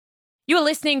You are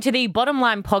listening to the Bottom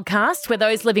Line podcast, where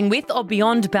those living with or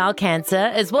beyond bowel cancer,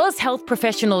 as well as health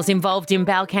professionals involved in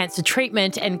bowel cancer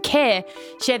treatment and care,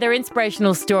 share their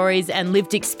inspirational stories and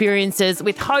lived experiences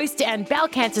with host and bowel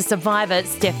cancer survivor,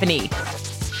 Stephanie.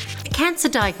 A cancer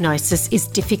diagnosis is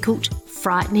difficult,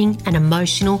 frightening and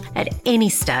emotional at any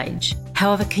stage.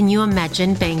 However, can you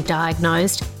imagine being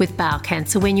diagnosed with bowel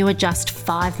cancer when you are just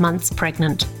 5 months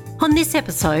pregnant? On this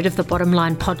episode of the Bottom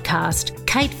Line podcast,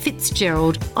 Kate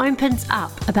Fitzgerald opens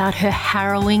up about her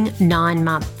harrowing 9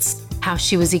 months, how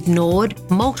she was ignored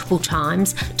multiple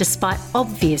times despite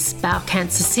obvious bowel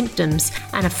cancer symptoms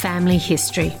and a family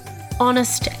history.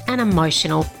 Honest and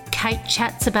emotional, Kate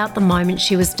chats about the moment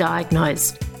she was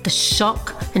diagnosed, the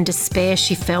shock and despair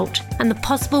she felt, and the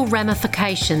possible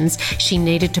ramifications she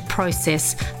needed to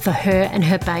process for her and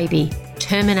her baby,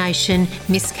 termination,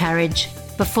 miscarriage,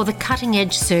 before the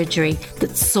cutting-edge surgery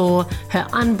that saw her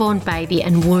unborn baby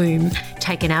and womb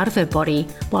taken out of her body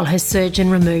while her surgeon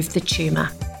removed the tumour,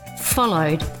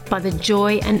 followed by the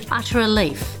joy and utter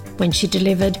relief when she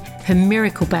delivered her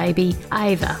miracle baby,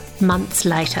 Ava, months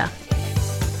later.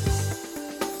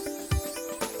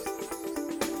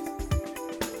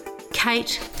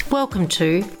 Kate, welcome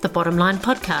to the Bottom Line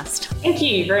podcast. Thank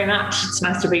you very much. It's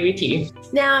nice to be with you.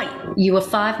 Now, you were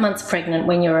 5 months pregnant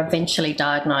when you were eventually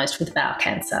diagnosed with bowel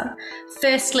cancer.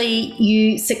 Firstly,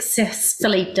 you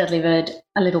successfully delivered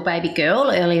a little baby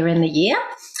girl earlier in the year.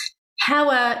 How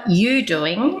are you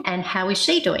doing and how is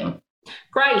she doing?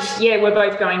 Great. Yeah, we're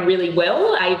both going really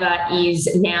well. Ava is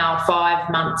now 5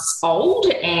 months old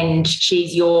and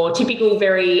she's your typical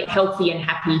very healthy and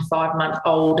happy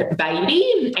 5-month-old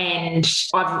baby. And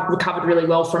I've recovered really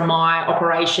well from my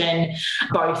operation,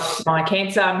 both my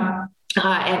cancer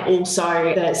and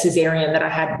also the cesarean that I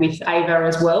had with Ava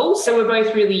as well. So we're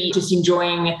both really just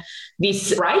enjoying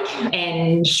this break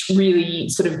and really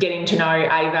sort of getting to know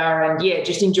Ava and,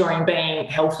 just enjoying being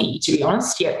healthy, to be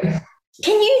honest. Yep.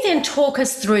 Can you then talk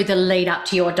us through the lead up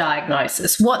to your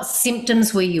diagnosis? What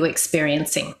symptoms were you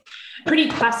experiencing? Pretty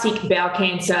classic bowel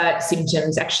cancer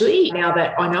symptoms, actually, now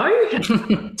that I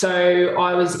know. So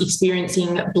I was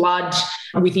experiencing blood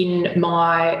within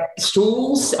my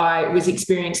stools. I was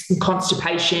experiencing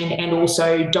constipation and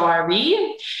also diarrhea.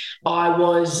 I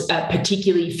was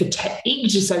particularly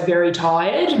fatigued, so very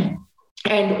tired.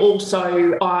 And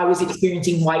also I was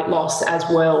experiencing weight loss as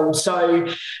well. So,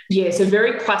 so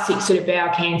very classic sort of bowel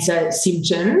cancer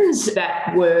symptoms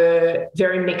that were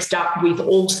very mixed up with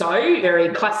also very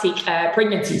classic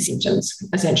pregnancy symptoms,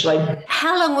 essentially.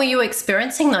 How long were you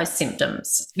experiencing those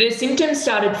symptoms? The symptoms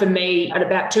started for me at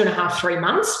about 2.5, 3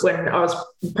 months when I was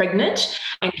pregnant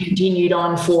and continued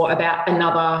on for about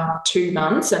another 2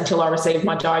 months until I received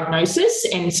my diagnosis.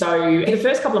 And so the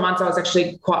first couple of months I was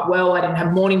actually quite well. I didn't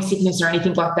have morning sickness or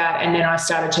anything like that. And then I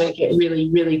started to get really,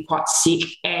 really quite sick.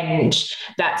 And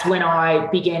that's when I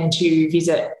began to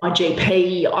visit my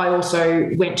GP. I also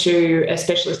went to a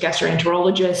specialist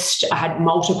gastroenterologist. I had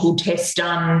multiple tests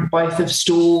done, both of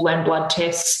stool and blood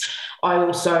tests. I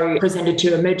also presented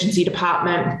to emergency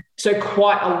department. So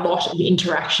quite a lot of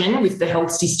interaction with the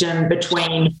health system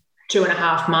between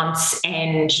 2.5 months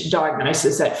and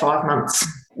diagnosis at 5 months.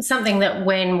 Something that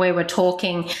when we were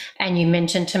talking and you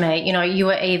mentioned to me, you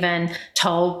were even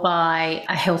told by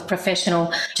a health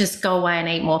professional, just go away and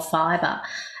eat more fibre.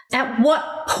 At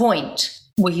what point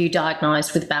were you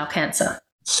diagnosed with bowel cancer?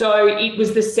 So it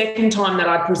was the second time that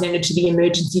I presented to the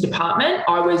emergency department.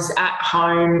 I was at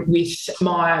home with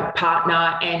my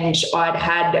partner and I'd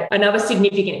had another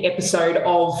significant episode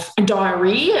of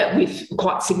diarrhea with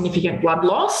quite significant blood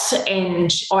loss.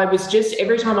 And I was just,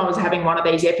 every time I was having one of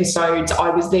these episodes,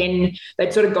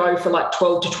 they'd sort of go for like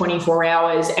 12 to 24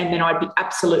 hours and then I'd be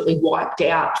absolutely wiped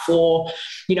out for,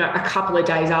 a couple of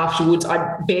days afterwards.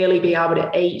 I'd barely be able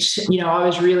to eat. I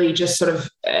was really just sort of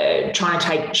trying to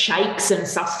take shakes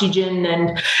and Sustagen,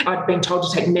 and I'd been told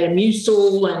to take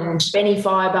Metamucil and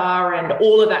Benifiber and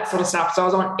all of that sort of stuff. So I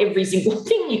was on every single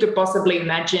thing you could possibly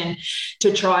imagine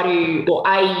to try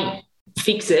to,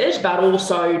 fix it, but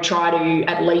also try to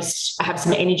at least have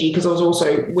some energy because I was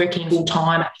also working full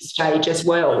time at this stage as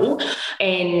well.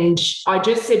 And I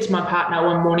just said to my partner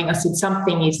one morning, I said,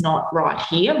 something is not right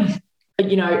here.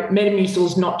 Metamucil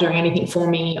is not doing anything for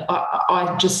me.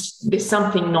 There's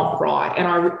something not right. And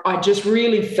I just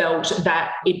really felt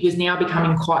that it was now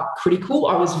becoming quite critical.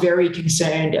 I was very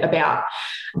concerned about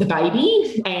the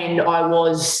baby and I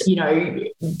was,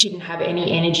 didn't have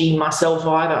any energy myself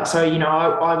either. So,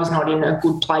 I was not in a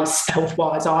good place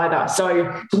health-wise either.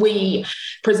 So we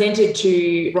presented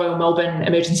to Royal Melbourne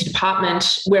Emergency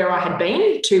Department where I had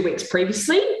been 2 weeks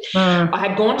previously. I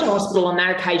had gone to hospital on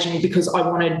that occasion because I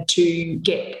wanted to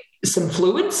get some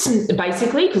fluids,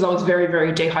 basically, because I was very,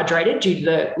 very dehydrated due to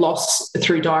the loss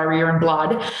through diarrhea and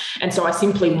blood. And so I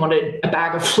simply wanted a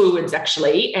bag of fluids,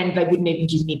 actually, and they wouldn't even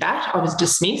give me that. I was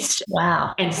dismissed.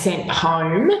 Wow. And sent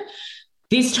home.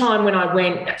 This time when I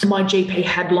went, my GP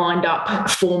had lined up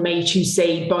for me to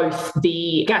see both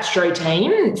the gastro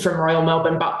team from Royal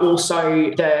Melbourne, but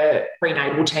also the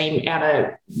prenatal team out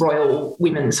of Royal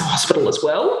Women's Hospital as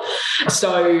well.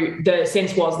 So the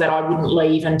sense was that I wouldn't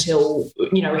leave until,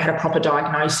 we had a proper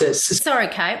diagnosis. Sorry,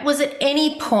 Kate, was at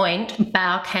any point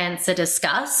bowel cancer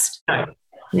discussed? No,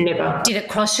 never. Did it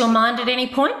cross your mind at any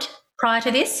point prior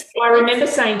to this? I remember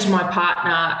saying to my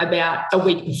partner about a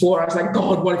week before, I was like,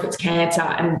 God, what if it's cancer?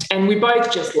 And we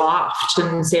both just laughed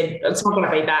and said, it's not going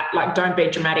to be that, like, don't be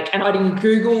dramatic. And I didn't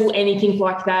Google anything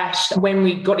like that. When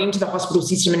we got into the hospital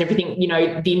system and everything,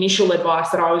 the initial advice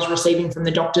that I was receiving from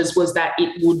the doctors was that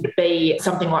it would be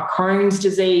something like Crohn's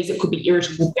disease. It could be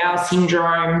irritable bowel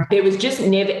syndrome. There was just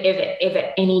never, ever,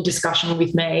 ever any discussion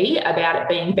with me about it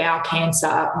being bowel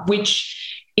cancer, which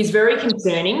is very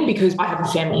concerning because I have a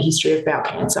family history of bowel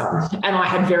cancer and I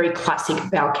had very classic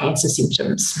bowel cancer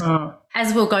symptoms.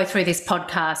 As we'll go through this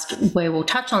podcast, where we'll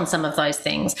touch on some of those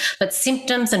things, but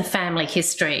symptoms and family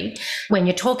history, when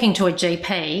you're talking to a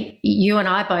GP, you and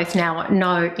I both now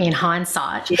know in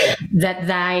hindsight that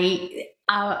they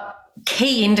are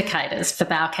key indicators for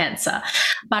bowel cancer.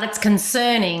 But it's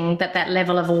concerning that that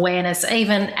level of awareness,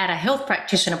 even at a health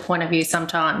practitioner point of view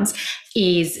sometimes,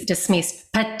 is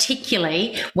dismissed,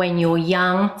 particularly when you're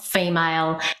young,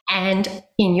 female, and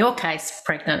in your case,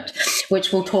 pregnant,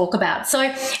 which we'll talk about.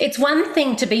 So it's one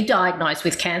thing to be diagnosed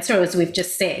with cancer, as we've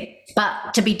just said,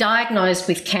 but to be diagnosed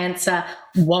with cancer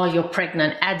while you're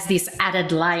pregnant adds this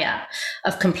added layer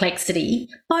of complexity,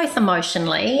 both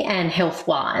emotionally and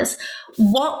health-wise.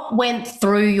 What went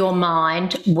through your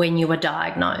mind when you were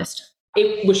diagnosed?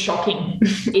 It was shocking.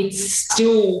 It's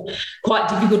still quite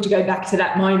difficult to go back to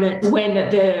that moment when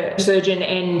the surgeon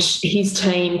and his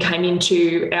team came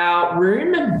into our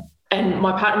room. And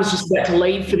my partner was just about to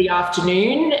leave for the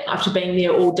afternoon after being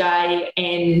there all day.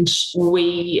 And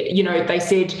they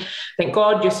said, thank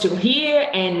God you're still here.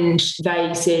 And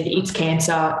they said, it's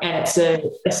cancer and it's a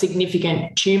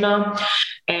significant tumour.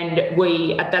 And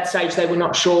at that stage, they were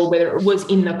not sure whether it was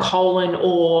in the colon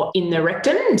or in the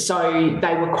rectum. So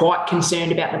they were quite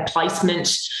concerned about the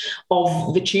placement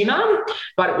of the tumour,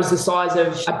 but it was the size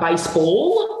of a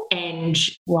baseball. And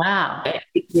wow,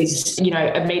 it was,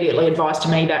 immediately advised to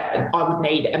me that I would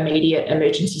need immediate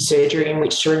emergency surgery in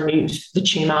which to remove the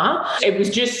tumour. It was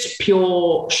just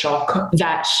pure shock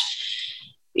that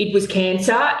it was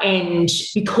cancer. And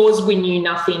because we knew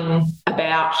nothing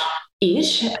about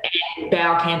it and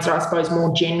bowel cancer, I suppose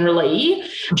more generally,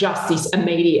 just this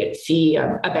immediate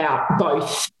fear about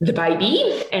both the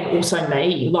baby and also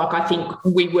me. Like, I think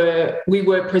we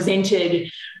were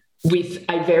presented with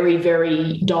a very,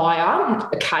 very dire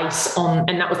case and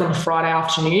that was on a Friday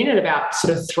afternoon at about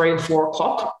sort of 3 or 4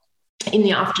 o'clock in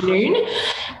the afternoon,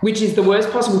 which is the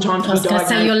worst possible time to be diagnosed.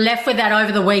 So you're left with that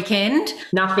over the weekend?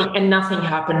 Nothing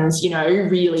happens,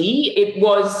 really. It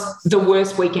was the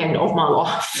worst weekend of my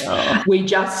life. Oh. We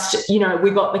just,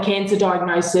 we got the cancer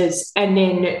diagnosis and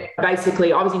then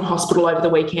basically I was in hospital over the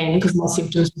weekend because my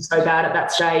symptoms were so bad at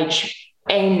that stage.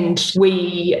 And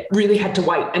we really had to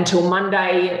wait until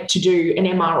Monday to do an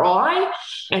MRI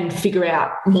and figure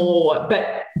out more.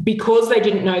 But because they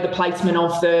didn't know the placement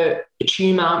of the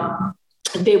tumour,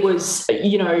 there was,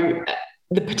 the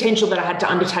potential that I had to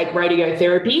undertake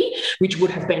radiotherapy, which would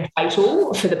have been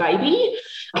fatal for the baby.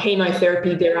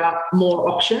 Chemotherapy, there are more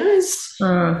options.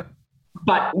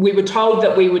 But we were told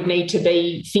that we would need to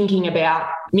be thinking about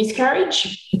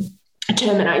miscarriage,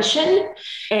 termination,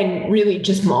 and really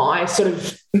just my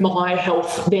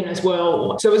health then as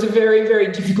well. So it was a very, very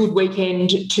difficult weekend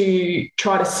to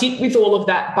try to sit with all of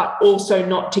that, but also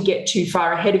not to get too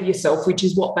far ahead of yourself, which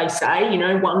is what they say,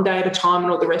 one day at a time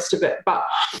and all the rest of it. But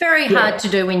very hard to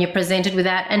do when you're presented with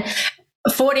that. And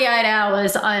 48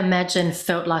 hours, I imagine,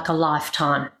 felt like a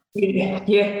lifetime. Yeah,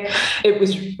 it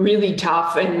was really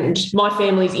tough. And my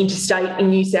family's interstate in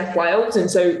New South Wales.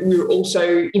 And so we were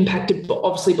also impacted,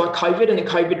 obviously, by COVID and the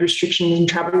COVID restrictions and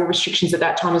travel restrictions at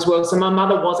that time as well. So my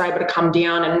mother was able to come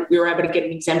down and we were able to get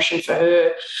an exemption for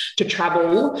her to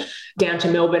travel down to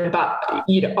Melbourne. But I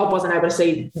wasn't able to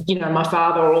see, my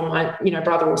father or my,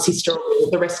 brother or sister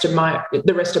or the rest of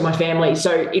my family.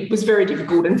 So it was very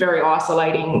difficult and very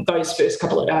isolating those first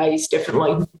couple of days,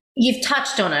 definitely. You've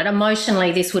touched on it.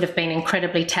 Emotionally, this would have been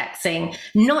incredibly taxing,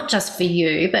 not just for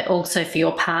you, but also for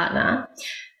your partner.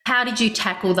 How did you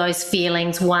tackle those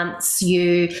feelings once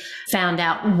you found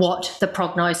out what the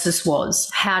prognosis was?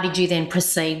 How did you then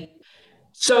proceed?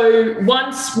 So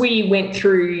once we went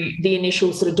through the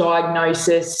initial sort of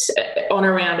diagnosis on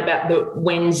around about the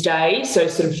Wednesday, so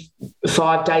sort of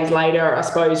 5 days later, I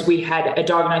suppose, we had a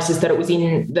diagnosis that it was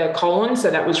in the colon.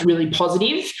 So that was really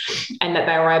positive, and that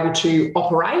they were able to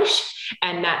operate,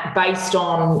 and that based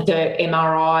on the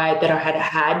MRI that I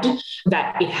had,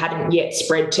 that it hadn't yet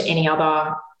spread to any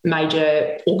other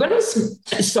major organs.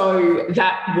 So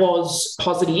that was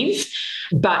positive,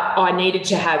 but I needed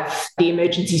to have the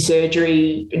emergency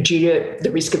surgery due to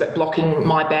the risk of it blocking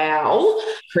my bowel,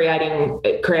 creating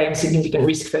significant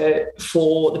risk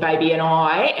for the baby and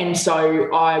I. And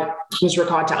so I was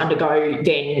required to undergo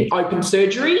then open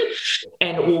surgery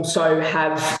and also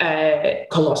have a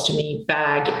colostomy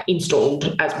bag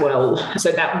installed as well.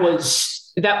 So that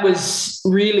was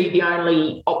really the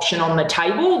only option on the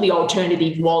table. The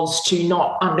alternative was to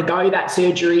not undergo that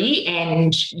surgery,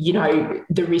 and, you know,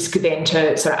 the risk then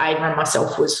to sort of Ava and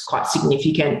myself was quite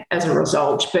significant as a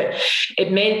result. But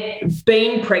it meant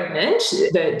being pregnant,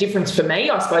 the difference for me,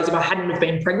 I suppose, if I hadn't have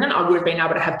been pregnant, I would have been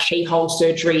able to have keyhole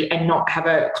surgery and not have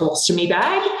a colostomy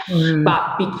bag.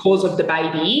 But because of the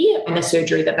baby and the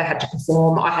surgery that they had to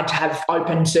perform, I had to have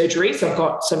open surgery. So I've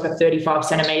got sort of a 35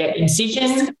 centimetre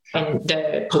incision and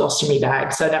the colostomy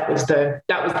bag. So that was the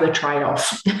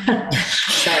trade-off.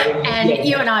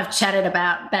 You and I have chatted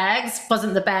about bags.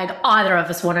 Wasn't the bag either of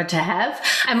us wanted to have.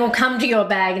 And we'll come to your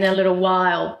bag in a little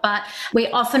while. But we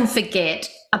often forget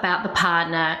about the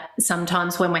partner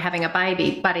sometimes when we're having a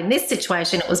baby. But in this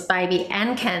situation, it was baby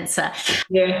and cancer.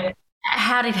 Yeah.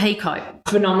 How did he cope?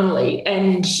 Phenomenally.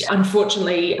 And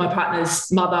unfortunately, my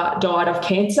partner's mother died of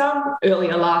cancer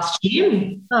earlier last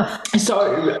year. Oh.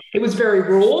 So it was very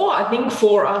raw, I think,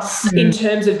 for us in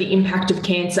terms of the impact of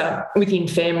cancer within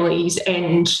families.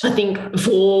 And I think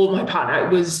for my partner,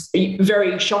 it was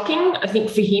very shocking, I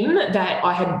think, for him that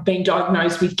I had been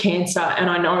diagnosed with cancer. And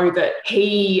I know that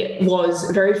he was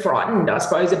very frightened, I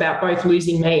suppose, about both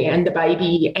losing me and the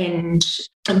baby.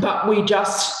 But we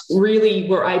just really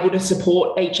were able to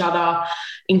support each other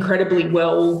incredibly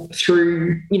well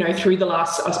through the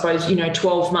last, I suppose,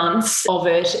 12 months of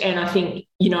it. And I think,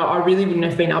 I really wouldn't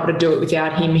have been able to do it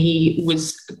without him. He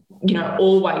was,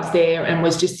 always there and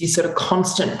was just this sort of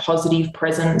constant positive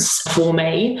presence for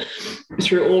me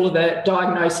through all of the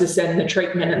diagnosis and the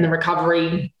treatment and the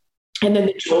recovery. And then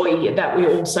the joy that we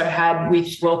also had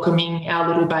with welcoming our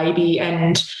little baby.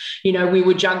 And, we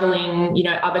were juggling,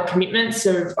 other commitments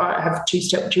of, I have 2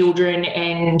 stepchildren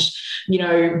and,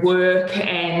 work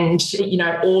and,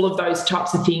 all of those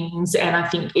types of things. And I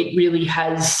think it really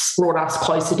has brought us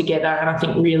closer together, and I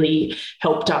think really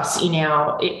helped us in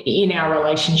our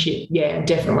relationship. Yeah,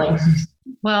 definitely.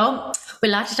 Well, we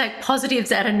like to take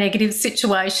positives out of negative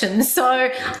situations.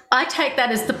 So I take that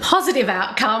as the positive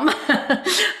outcome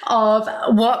of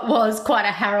what was quite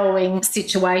a harrowing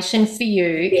situation for you.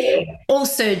 Yeah. All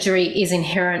surgery is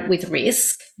inherent with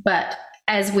risk, but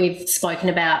as we've spoken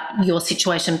about, your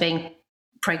situation being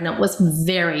pregnant was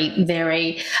very,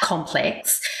 very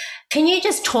complex. Can you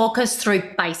just talk us through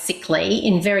basically,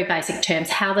 in very basic terms,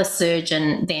 how the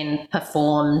surgeon then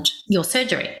performed your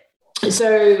surgery?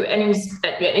 So an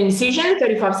incision,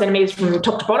 35 centimetres from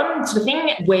top to bottom sort of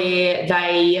thing, where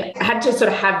they had to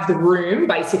sort of have the room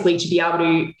basically to be able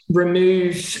to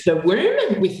remove the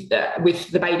womb with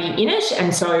the baby in it.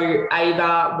 And so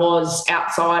Ava was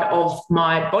outside of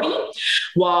my body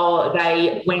while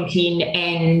they went in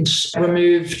and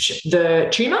removed the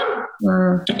tumour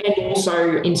and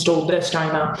also installed the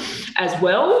stoma as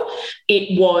well.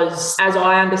 It was, as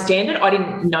I understand it, I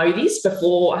didn't know this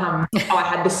before I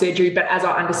had the surgery, but as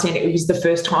I understand it, it was the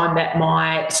first time that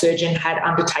my surgeon had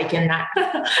undertaken that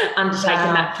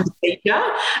procedure,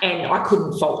 and I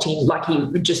couldn't fault him. Like,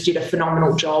 he just did a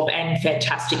phenomenal job and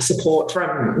fantastic support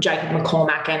from Jacob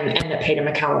McCormack and the Peter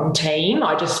McCallum team.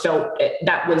 I just felt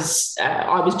that was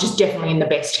I was just definitely in the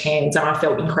best hands, and I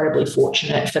felt incredibly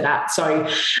fortunate for that. So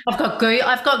I've got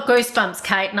goosebumps,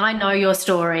 Kate, and I know your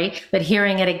story, but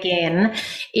hearing it again,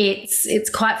 it's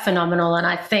quite phenomenal. And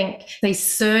I think these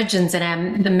surgeons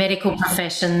and the medical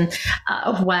profession,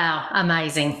 wow,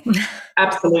 amazing.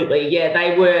 Absolutely. Yeah,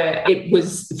 it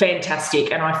was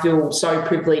fantastic. And I feel so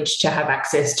privileged to have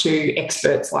access to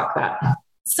experts like that.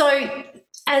 So,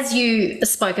 as you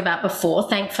spoke about before,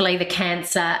 thankfully the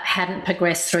cancer hadn't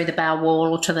progressed through the bowel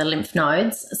wall or to the lymph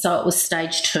nodes, so it was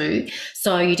stage 2.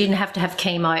 So you didn't have to have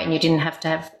chemo and you didn't have to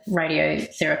have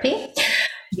radiotherapy.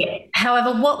 Yeah.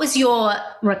 However, what was your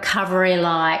recovery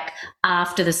like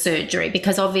after the surgery?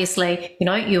 Because obviously,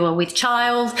 you were with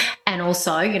child, and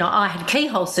also, I had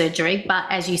keyhole surgery, but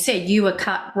as you said, you were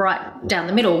cut right down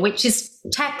the middle, which is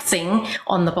taxing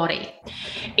on the body.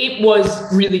 It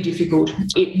was really difficult.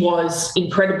 It was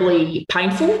incredibly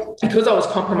painful because I was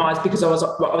compromised, because I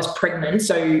was pregnant.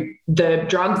 So the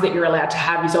drugs that you're allowed to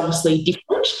have is obviously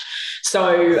different.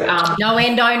 So no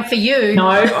endone for you. No,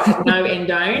 I had no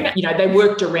endone. They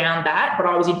worked around that, but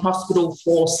I was in hospital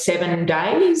for 7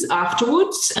 days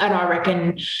afterwards. And I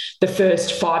reckon the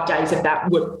first 5 days of that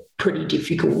were pretty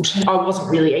difficult. I wasn't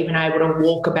really even able to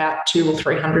walk about 200 or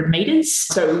 300 meters.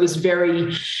 So it was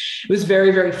very,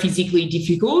 very physically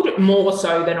difficult, more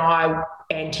so than I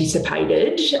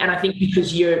anticipated. And I think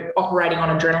because you're operating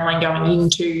on adrenaline going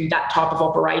into that type of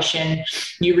operation,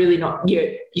 you're really not,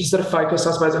 you sort of focus,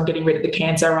 I suppose, on getting rid of the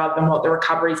cancer rather than what the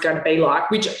recovery is going to be like,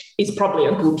 which is probably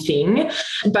a good thing.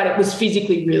 But it was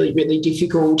physically really, really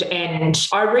difficult. And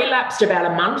I relapsed about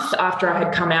a month after I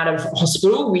had come out of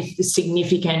hospital with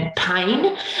significant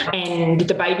pain. And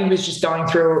the baby was just going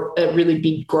through a really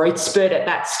big growth spurt at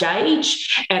that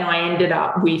stage. And I ended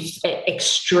up with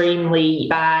extremely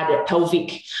bad pelvic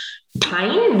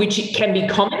pain, which can be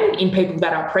common in people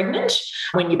that are pregnant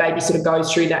when your baby sort of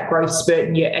goes through that growth spurt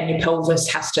and your pelvis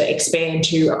has to expand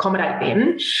to accommodate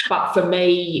them. But for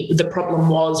me, the problem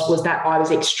was that I was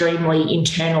extremely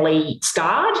internally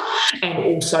scarred and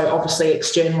also obviously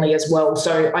externally as well.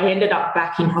 So I ended up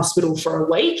back in hospital for a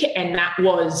week, and that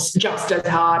was just as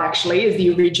hard actually as the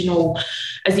original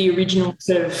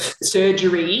sort of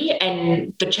surgery.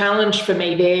 And the challenge for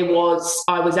me there was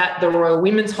I was at the Royal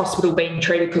Women's Hospital being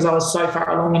treated because I was so far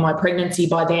along in my pregnancy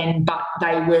by then, but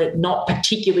they were not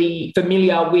particularly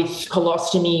familiar with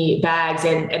colostomy bags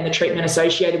and the treatment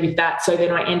associated with that. So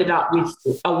then I ended up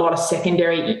with a lot of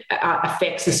secondary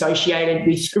effects associated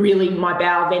with really my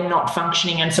bowel then not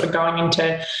functioning and sort of going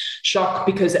into shock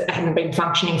because it hadn't been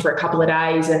functioning for a couple of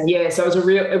days. And yeah, so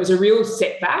it was a real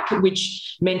setback,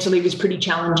 which mentally was pretty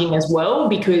challenging as well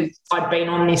because I'd been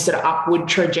on this sort of upward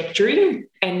trajectory.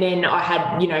 And then I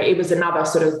had, it was another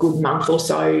sort of good month or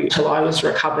so until I was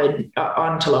recovered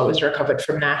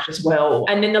from that as well.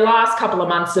 And then the last couple of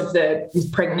months of the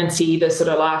pregnancy, the sort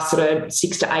of last sort of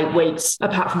 6 to 8 weeks,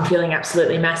 apart from feeling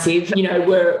absolutely massive,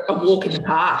 were a walk in the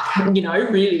park,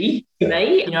 really for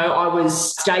me. I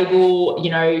was stable,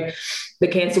 the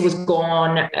cancer was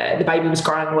gone, the baby was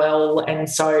growing well. And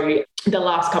so the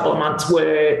last couple of months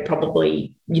were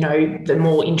probably, the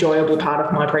more enjoyable part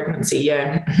of my pregnancy,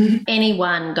 yeah.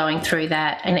 Anyone going through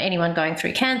that and anyone going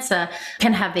through cancer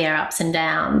can have their ups and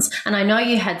downs. And I know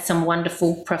you had some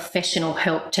wonderful professional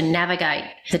help to navigate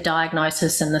the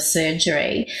diagnosis and the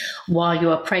surgery while you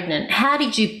were pregnant. How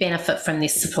did you benefit from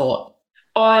this support?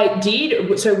 I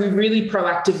did. So we really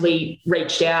proactively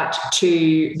reached out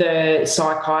to the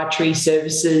psychiatry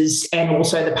services and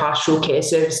also the pastoral care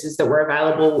services that were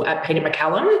available at Peter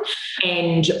MacCallum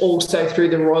and also through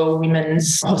the Royal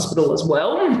Women's Hospital as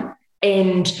well.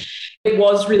 And it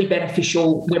was really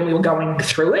beneficial when we were going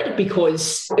through it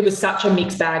because it was such a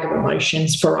mixed bag of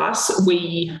emotions for us.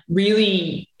 I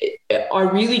really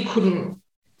couldn't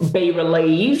be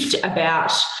relieved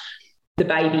about the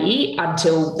baby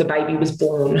until the baby was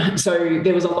born. So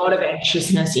there was a lot of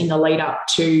anxiousness in the lead up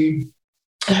to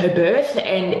her birth.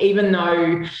 And even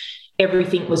though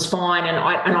everything was fine and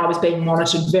I was being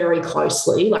monitored very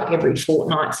closely, like every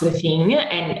fortnight sort of thing,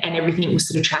 and everything was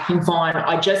sort of tracking fine,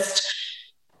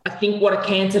 I think what a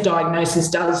cancer diagnosis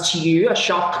does to you, a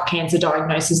shock cancer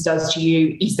diagnosis does to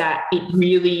you, is that it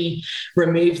really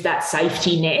removes that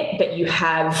safety net that you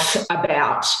have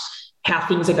about how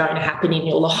things are going to happen in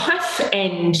your life.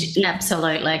 And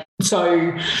absolutely.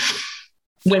 So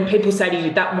when people say to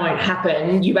you that won't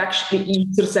happen, you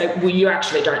sort of say, well, you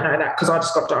actually don't know that because I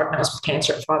just got diagnosed with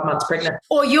cancer at 5 months pregnant.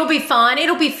 Or you'll be fine.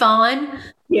 It'll be fine.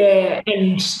 Yeah,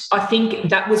 and I think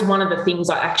that was one of the things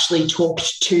I actually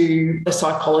talked to the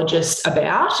psychologist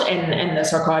about and the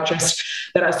psychiatrist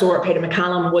that I saw at Peter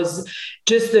MacCallum was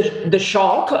just the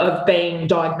shock of being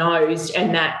diagnosed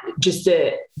and that just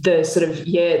the sort of,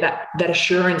 that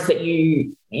assurance that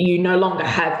you no longer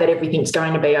have that everything's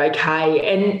going to be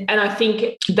okay. And I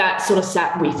think that sort of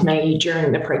sat with me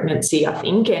during the pregnancy, I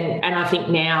think. And I think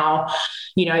now,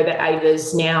 that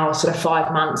Ava's now sort of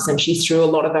 5 months and she's through a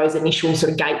lot of those initial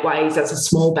sort of gateways as a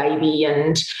small baby.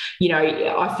 And,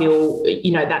 I feel,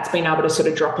 that's been able to sort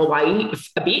of drop away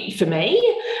a bit for me.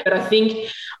 But I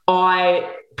think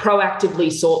I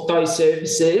proactively sought those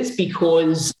services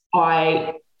because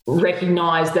I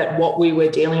recognised that what we were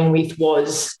dealing with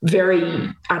was very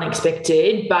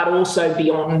unexpected, but also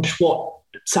beyond what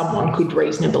someone could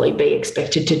reasonably be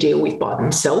expected to deal with by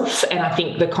themselves. And I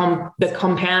think the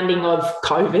compounding of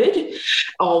COVID,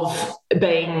 of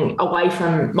being away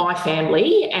from my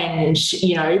family and,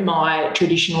 you know, my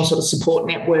traditional sort of support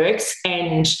networks,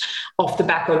 and off the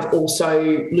back of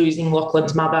also losing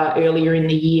Lachlan's mother earlier in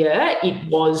the year, it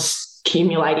was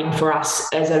accumulating for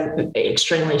us as an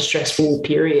extremely stressful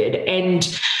period. And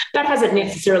that hasn't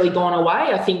necessarily gone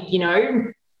away. I think, you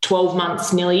know, 12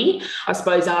 months nearly, I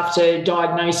suppose, after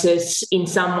diagnosis, in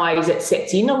some ways it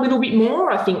sets in a little bit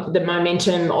more. I think the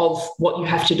momentum of what you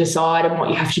have to decide and what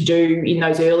you have to do in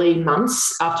those early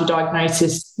months after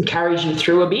diagnosis carries you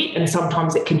through a bit, and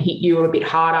sometimes it can hit you a bit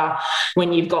harder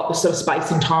when you've got the sort of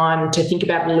space and time to think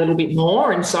about it a little bit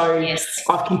more. And so yes,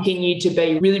 I've continued to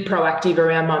be really proactive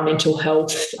around my mental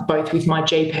health, both with my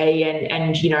GP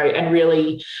and you know, and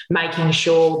really making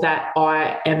sure that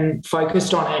I am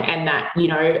focused on it, and that, you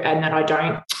know, and that I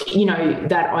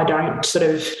don't sort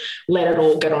of let it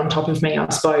all get on top of me, I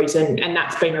suppose. And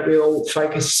that's been a real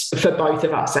focus for both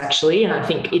of us, actually. And I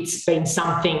think it's been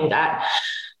something that,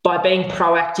 by being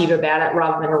proactive about it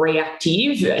rather than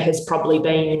reactive, has probably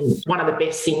been one of the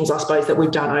best things, I suppose, that we've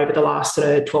done over the last sort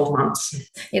of 12 months.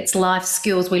 It's life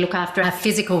skills. We look after our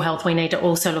physical health. We need to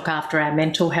also look after our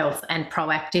mental health, and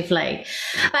proactively.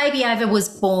 Baby Ava was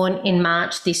born in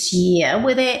March this year.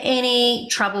 Were there any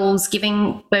troubles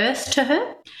giving birth to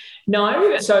her?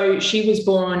 No. So she was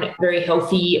born very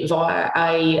healthy via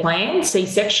a planned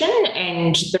C-section,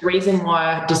 and the reason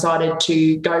why I decided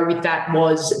to go with that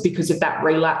was because of that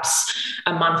relapse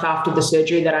a month after the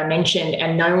surgery that I mentioned,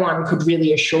 and no one could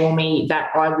really assure me that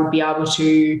I would be able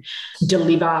to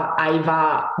deliver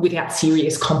Ava without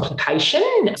serious complication,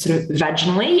 sort of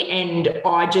vaginally. And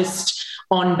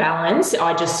on balance,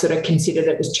 I just sort of considered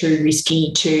it was too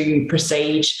risky to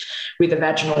proceed with a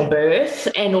vaginal birth,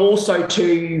 and also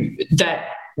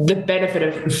the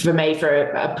benefit for me for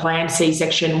a planned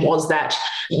C-section was that,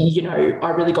 you know, I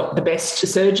really got the best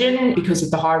surgeon because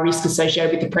of the high risk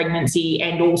associated with the pregnancy,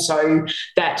 and also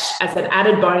that as an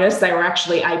added bonus, they were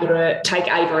actually able to take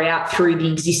Ava out through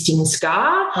the existing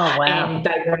scar. Oh, wow. And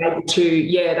they were able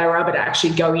to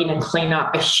actually go in and clean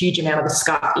up a huge amount of the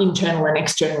scar, internal and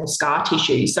external scar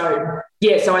tissue. So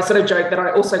I sort of joke that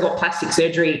I also got plastic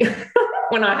surgery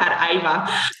when I had Ava.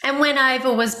 And when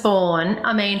Ava was born,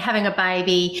 I mean, having a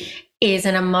baby is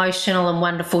an emotional and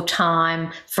wonderful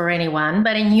time for anyone,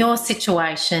 but in your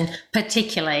situation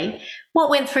particularly, what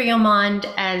went through your mind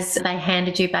as they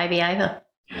handed you baby Ava?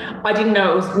 We didn't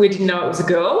know it was a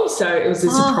girl, so it was a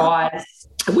surprise.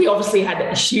 We obviously had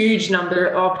a huge number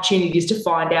of opportunities to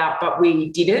find out, but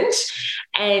we didn't.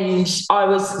 And I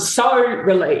was so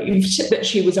relieved that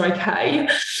she was okay.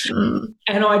 And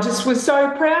I just was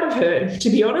so proud of her, to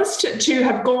be honest, to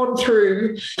have gone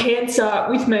through cancer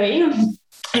with me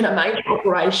and a major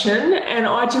operation. And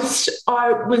I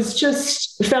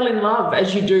fell in love,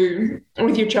 as you do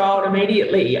with your child,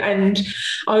 immediately. And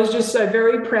I was just so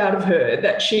very proud of her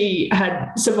that she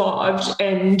had survived.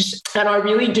 And I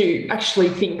really do actually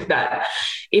think that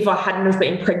if I hadn't have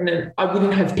been pregnant, I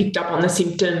wouldn't have picked up on the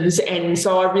symptoms. And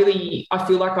so I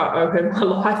feel like I owe her my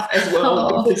life as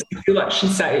well, because I feel like she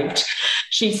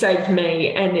saved me.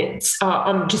 And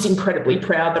I'm just incredibly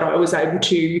proud that I was able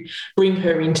to bring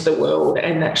her into the world,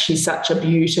 and that she's such a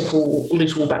beautiful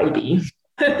little baby.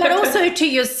 But also to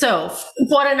yourself,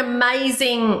 what an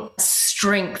amazing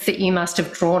strength that you must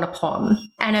have drawn upon.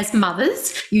 And as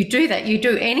mothers, you do that. You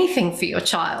do anything for your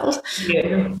child.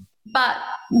 Yeah. But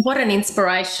what an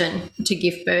inspiration to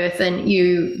give birth, and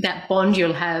that bond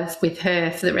you'll have with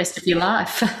her for the rest of your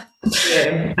life.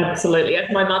 Yeah, absolutely.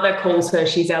 As my mother calls her,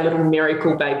 she's our little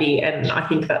miracle baby, and I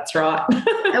think that's right.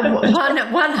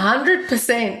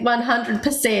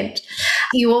 100%.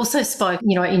 You also spoke,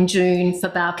 in June for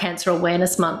Bowel Cancer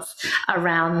Awareness Month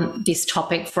around this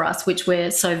topic for us, which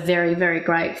we're so very, very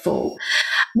grateful.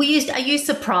 Are you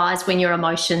surprised when you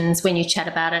chat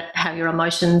about it, how your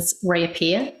emotions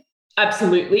reappear?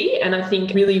 Absolutely. And I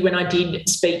think really when I did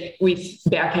speak with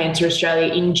Bowel Cancer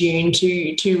Australia in June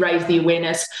to raise the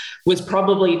awareness was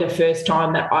probably the first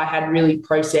time that I had really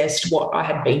processed what I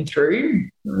had been through.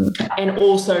 And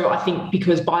also I think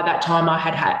because by that time I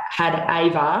had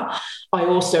Ava, I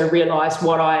also realised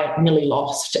what I nearly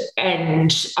lost.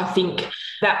 And I think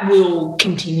that will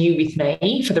continue with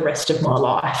me for the rest of my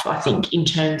life, I think, in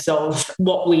terms of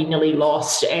what we nearly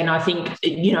lost. And I think,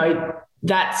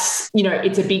 that's,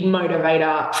 it's a big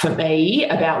motivator for me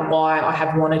about why I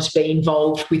have wanted to be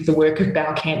involved with the work of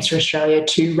Bowel Cancer Australia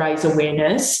to raise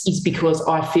awareness, is because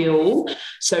I feel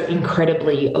so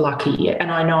incredibly lucky.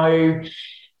 And I know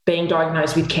being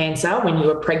diagnosed with cancer when you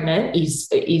are pregnant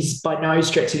is by no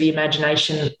stretch of the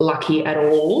imagination lucky at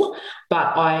all.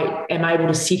 But I am able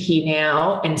to sit here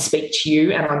now and speak to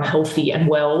you, and I'm healthy and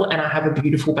well, and I have a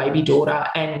beautiful baby daughter,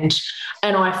 and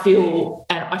I feel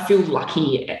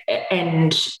lucky.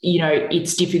 And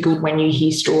it's difficult when you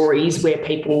hear stories where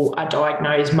people are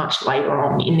diagnosed much later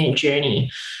on in their journey,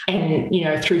 and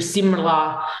through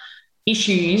similar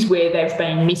issues where they've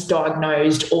been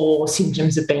misdiagnosed or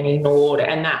symptoms have been ignored.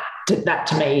 And that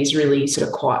to me is really sort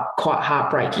of quite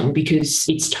heartbreaking, because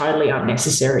it's totally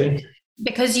unnecessary.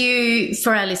 Because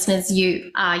for our listeners,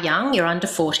 you are young, you're under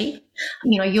 40.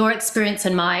 Your experience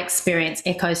and my experience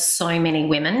echoes so many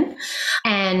women.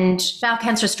 And Bowel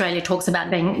Cancer Australia talks about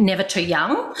being never too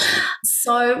young.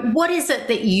 So what is it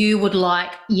that you would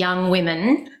like young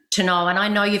women to know? And I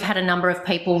know you've had a number of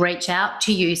people reach out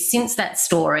to you since that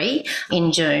story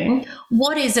in June.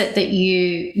 What is it that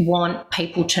you want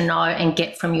people to know and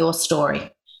get from your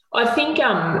story? I think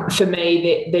for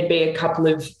me there'd be a couple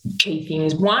of key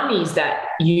things. One is that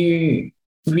you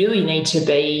really need to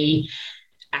be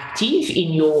active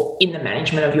in the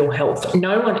management of your health.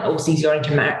 No one else is going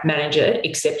to manage it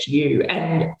except you.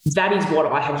 And that is what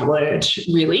I have learned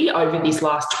really over this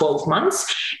last 12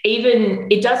 months. Even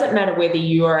it doesn't matter whether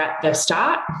you are at the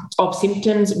start of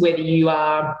symptoms, whether you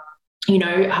are,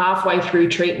 halfway through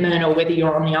treatment, or whether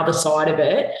you're on the other side of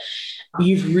it.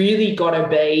 You've really got to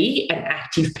be an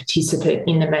active participant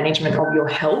in the management of your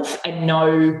health and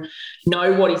know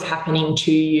what is happening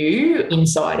to you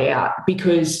inside out,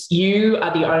 because you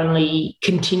are the only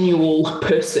continual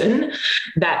person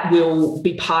that will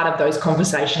be part of those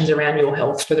conversations around your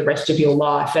health for the rest of your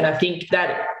life. And I think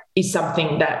that is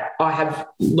something that I have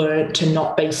learned to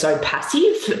not be so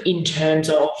passive in terms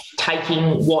of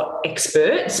taking what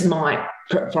experts might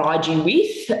provide you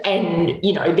with. And,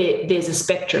 there's a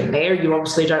spectrum there. You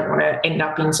obviously don't want to end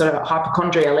up in sort of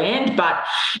hypochondria land, but...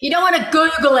 You don't want to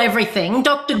Google everything.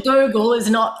 Dr. Google is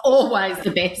not always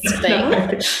the best thing.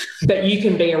 No, but you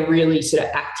can be a really sort of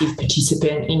active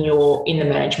participant in the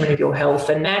management of your health.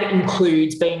 And that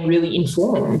includes being really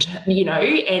informed,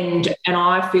 and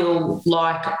I feel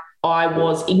like I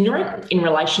was ignorant in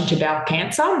relation to bowel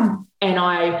cancer.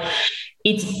 And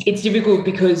it's difficult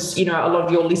because, a lot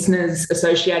of your listeners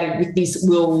associated with this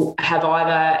will have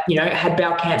either, had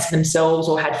bowel cancer themselves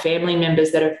or had family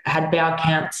members that have had bowel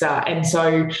cancer. And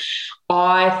so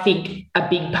I think a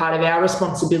big part of our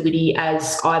responsibility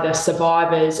as either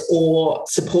survivors or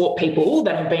support people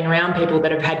that have been around people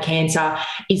that have had cancer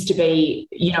is to be,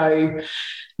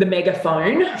 the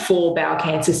megaphone for bowel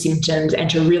cancer symptoms,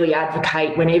 and to really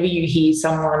advocate whenever you hear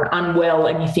someone unwell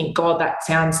and you think, God, that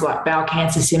sounds like bowel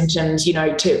cancer symptoms,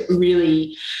 to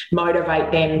really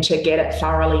motivate them to get it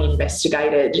thoroughly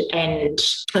investigated. And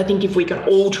I think if we can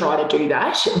all try to do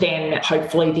that, then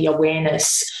hopefully the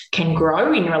awareness can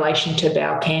grow in relation to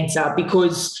bowel cancer,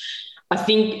 because I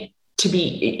think to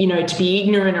be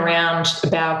ignorant around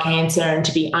bowel cancer and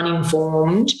to be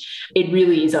uninformed, it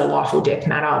really is a life or death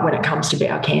matter when it comes to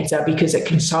bowel cancer, because it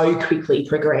can so quickly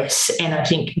progress. And I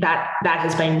think that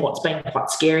has been what's been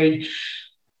quite scary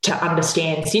to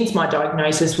understand since my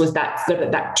diagnosis, was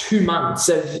that 2 months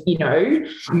of,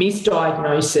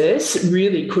 misdiagnosis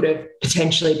really could have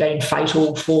potentially been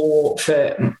fatal for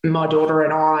my daughter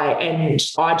and I. And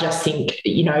I just think,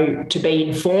 to be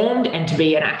informed and to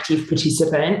be an active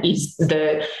participant is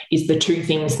the two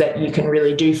things that you can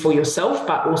really do for yourself,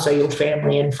 but also your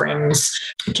family and friends,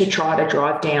 to try to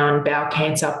drive down bowel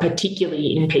cancer,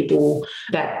 particularly in people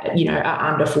that,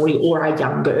 are under 40 or are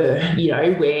younger,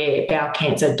 where bowel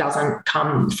cancer doesn't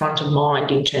come front of mind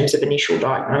in terms of initial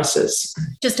diagnosis.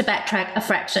 Just to backtrack a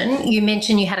fraction, you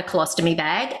mentioned you had a colostomy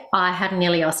bag. I had an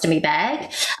ileostomy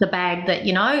bag, the bag that,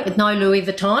 no Louis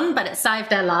Vuitton, but it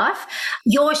saved our life.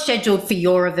 You're scheduled for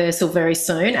your reversal very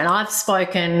soon, and I've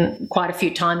spoken quite a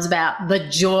few times about the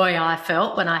joy I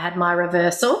felt when I had my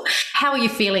reversal. How are you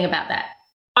feeling about that?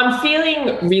 I'm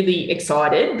feeling really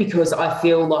excited, because I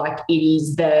feel like it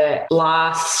is the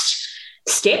last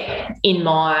step in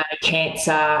my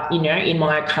cancer, in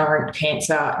my current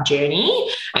cancer journey,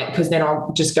 because then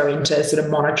I'll just go into sort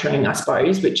of monitoring, I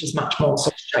suppose, which is much more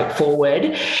sort of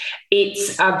straightforward.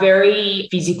 It's a very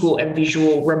physical and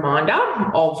visual reminder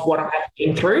of what I have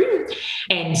been through.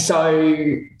 And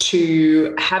so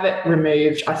to have it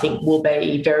removed, I think, will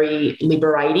be very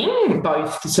liberating,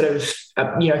 both sort of,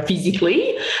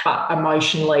 physically, but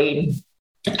emotionally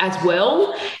as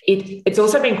well. It's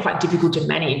also been quite difficult to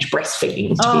manage breastfeeding,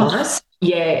 to be honest.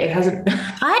 Yeah, it hasn't.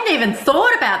 I hadn't even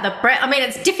thought about the breast. I mean,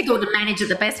 it's difficult to manage at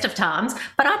the best of times,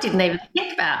 but I didn't even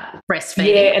think about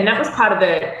breastfeeding. Yeah, and that was part of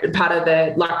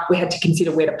the like we had to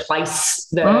consider where to place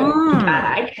the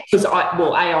bag because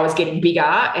I was getting bigger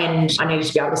and I needed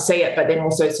to be able to see it, but then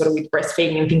also sort of with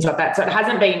breastfeeding and things like that. So it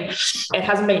hasn't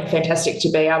been fantastic to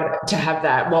be able to have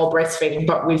that while breastfeeding,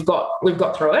 but we've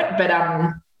got through it. But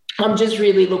I'm just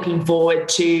really looking forward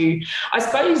to, I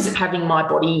suppose, having my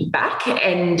body back.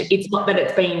 And it's not that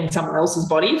it's been someone else's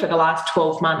body for the last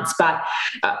 12 months, but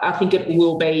I think it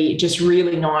will be just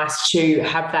really nice to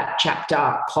have that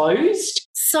chapter closed.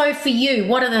 So for you,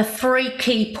 what are the 3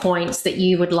 key points that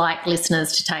you would like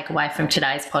listeners to take away from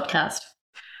today's podcast?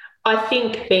 I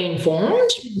think being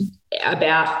informed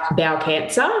about bowel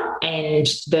cancer and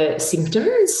the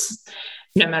symptoms,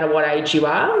 no matter what age you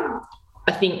are.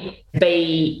 I think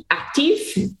be active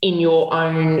in your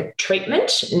own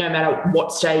treatment, no matter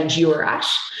what stage you're at.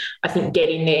 I think get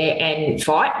in there and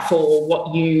fight for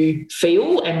what you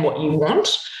feel and what you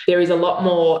want. There is a lot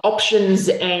more options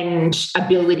and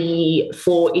ability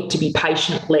for it to be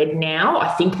patient-led now, I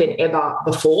think, than ever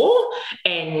before.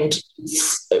 And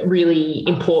it's really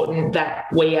important that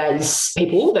we as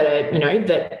people that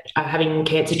are having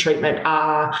cancer treatment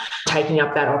are taking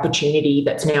up that opportunity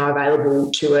that's now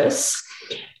available to us.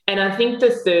 And I think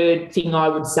the third thing I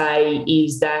would say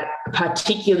is that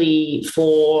particularly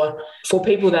for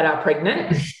people that are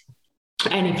pregnant,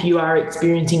 and if you are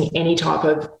experiencing any type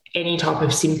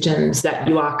of symptoms that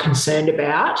you are concerned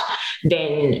about,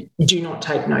 then do not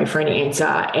take no for an answer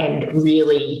and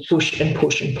really push and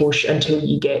push and push until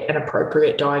you get an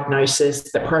appropriate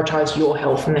diagnosis that prioritizes your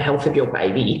health and the health of your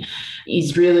baby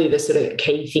is really the sort of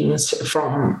key things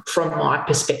from my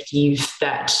perspective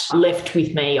that left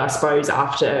with me, I suppose,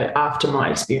 after my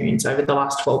experience over the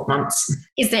last 12 months.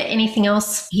 Is there anything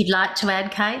else you'd like to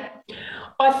add, Kate?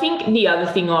 I think the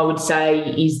other thing I would say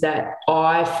is that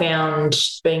I found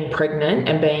being pregnant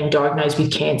and being diagnosed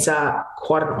with cancer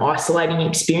quite an isolating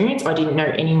experience. I didn't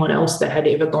know anyone else that had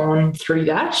ever gone through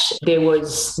that. There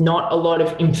was not a lot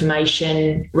of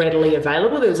information readily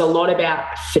available. There was a lot about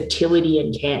fertility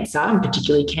and cancer, and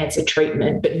particularly cancer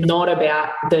treatment, but not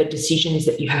about the decisions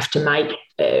that you have to make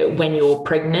when you're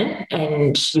pregnant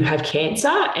and you have cancer.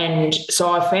 And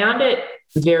so I found it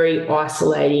very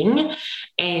isolating.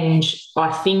 And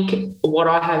I think what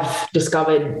I have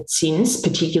discovered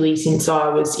particularly since I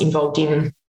was involved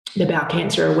in the Bowel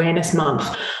Cancer Awareness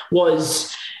Month,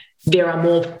 was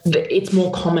it's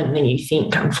more common than you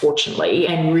think, unfortunately,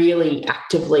 and really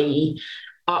actively,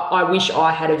 I wish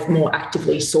I had have more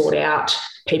actively sought out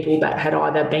people that had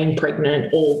either been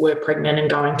pregnant or were pregnant and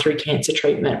going through cancer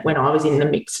treatment when I was in the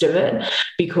midst of it,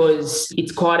 because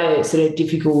it's quite a sort of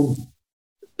difficult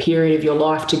period of your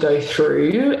life to go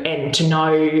through, and to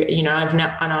know,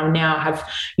 I now have,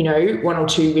 1 or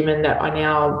 2 women that I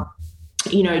now,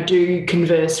 do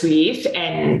converse with,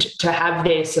 and to have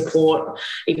their support,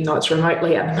 even though it's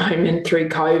remotely at the moment through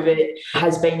COVID,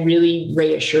 has been really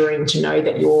reassuring to know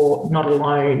that you're not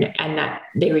alone and that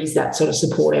there is that sort of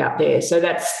support out there. So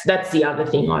that's the other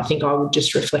thing I think I would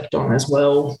just reflect on as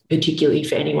well, particularly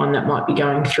for anyone that might be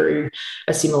going through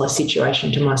a similar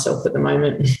situation to myself at the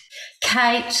moment.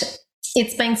 Kate,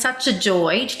 it's been such a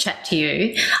joy to chat to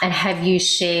you and have you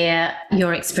share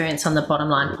your experience on the Bottom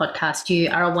Line podcast. You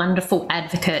are a wonderful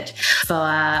advocate for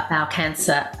Bowel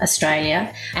Cancer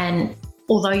Australia, and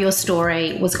although your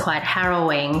story was quite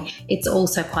harrowing, it's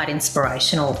also quite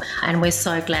inspirational. And we're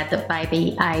so glad that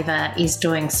baby Ava is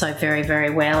doing so very,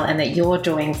 very well, and that you're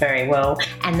doing very well,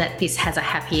 and that this has a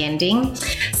happy ending.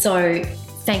 So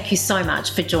thank you so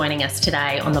much for joining us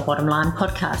today on the Bottom Line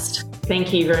podcast.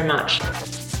 Thank you very much.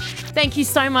 Thank you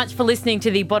so much for listening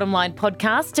to the Bottom Line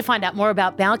podcast. To find out more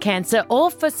about bowel cancer,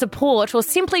 or for support, or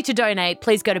simply to donate,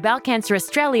 please go to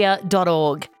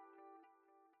bowelcanceraustralia.org.